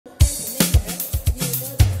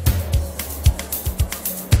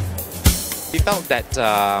We felt that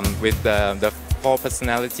with the four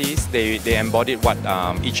personalities, they embodied what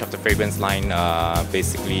each of the fragrance line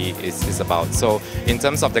basically is about. So in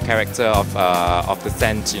terms of the character of the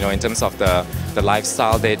scent, in terms of the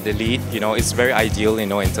lifestyle they lead, it's very ideal, in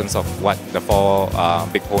terms of what the four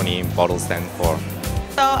Big Pony bottles stand for.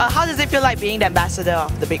 So how does it feel like being the ambassador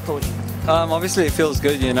of the Big Pony? Obviously it feels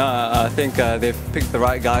good, I think they've picked the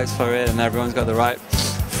right guys for it and everyone's got the right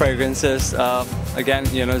fragrances. Again,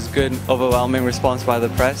 it's good, overwhelming response by the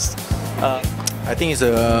press. I think it's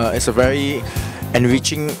a very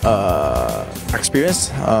enriching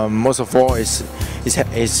experience. Most of all is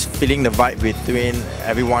feeling the vibe between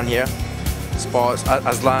everyone here. Sports,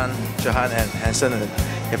 Azlan, Jehan and Hansen,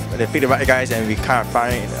 they pick the right guys and we kind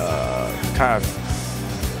of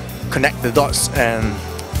connect the dots and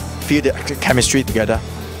feel the chemistry together.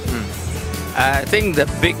 I think the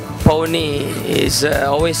Big Pony is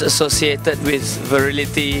always associated with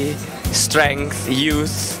virility, strength,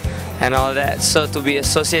 youth and all that. So to be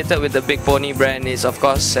associated with the Big Pony brand is of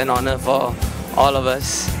course an honor for all of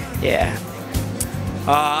us. Yeah.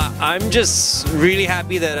 I'm just really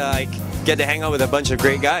happy that I get to hang out with a bunch of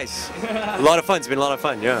great guys. A lot of fun. It's been a lot of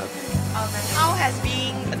fun, yeah. How has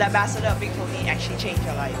being the ambassador of Big Pony actually changed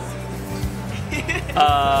your life? I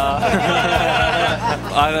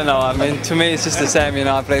don't know. I mean, to me, it's just the same.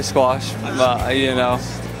 I play squash, but I don't know.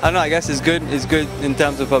 I guess it's good. It's good in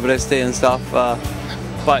terms of publicity and stuff.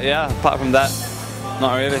 But yeah, apart from that,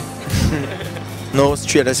 not really. No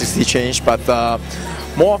 360 change, but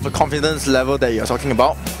more of a confidence level that you're talking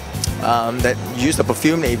about. That you use the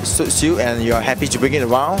perfume, it suits you, and you're happy to bring it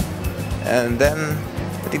around. And then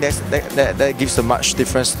I think that gives a much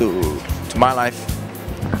difference to my life.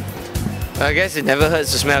 I guess it never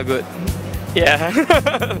hurts to smell good. Yeah.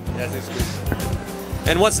 Yes, it's good.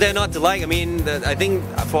 And what's there not to like? I mean, I think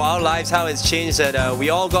for our lives, how it's changed that we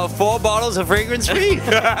all got 4 bottles of fragrance free.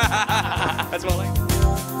 That's what I like.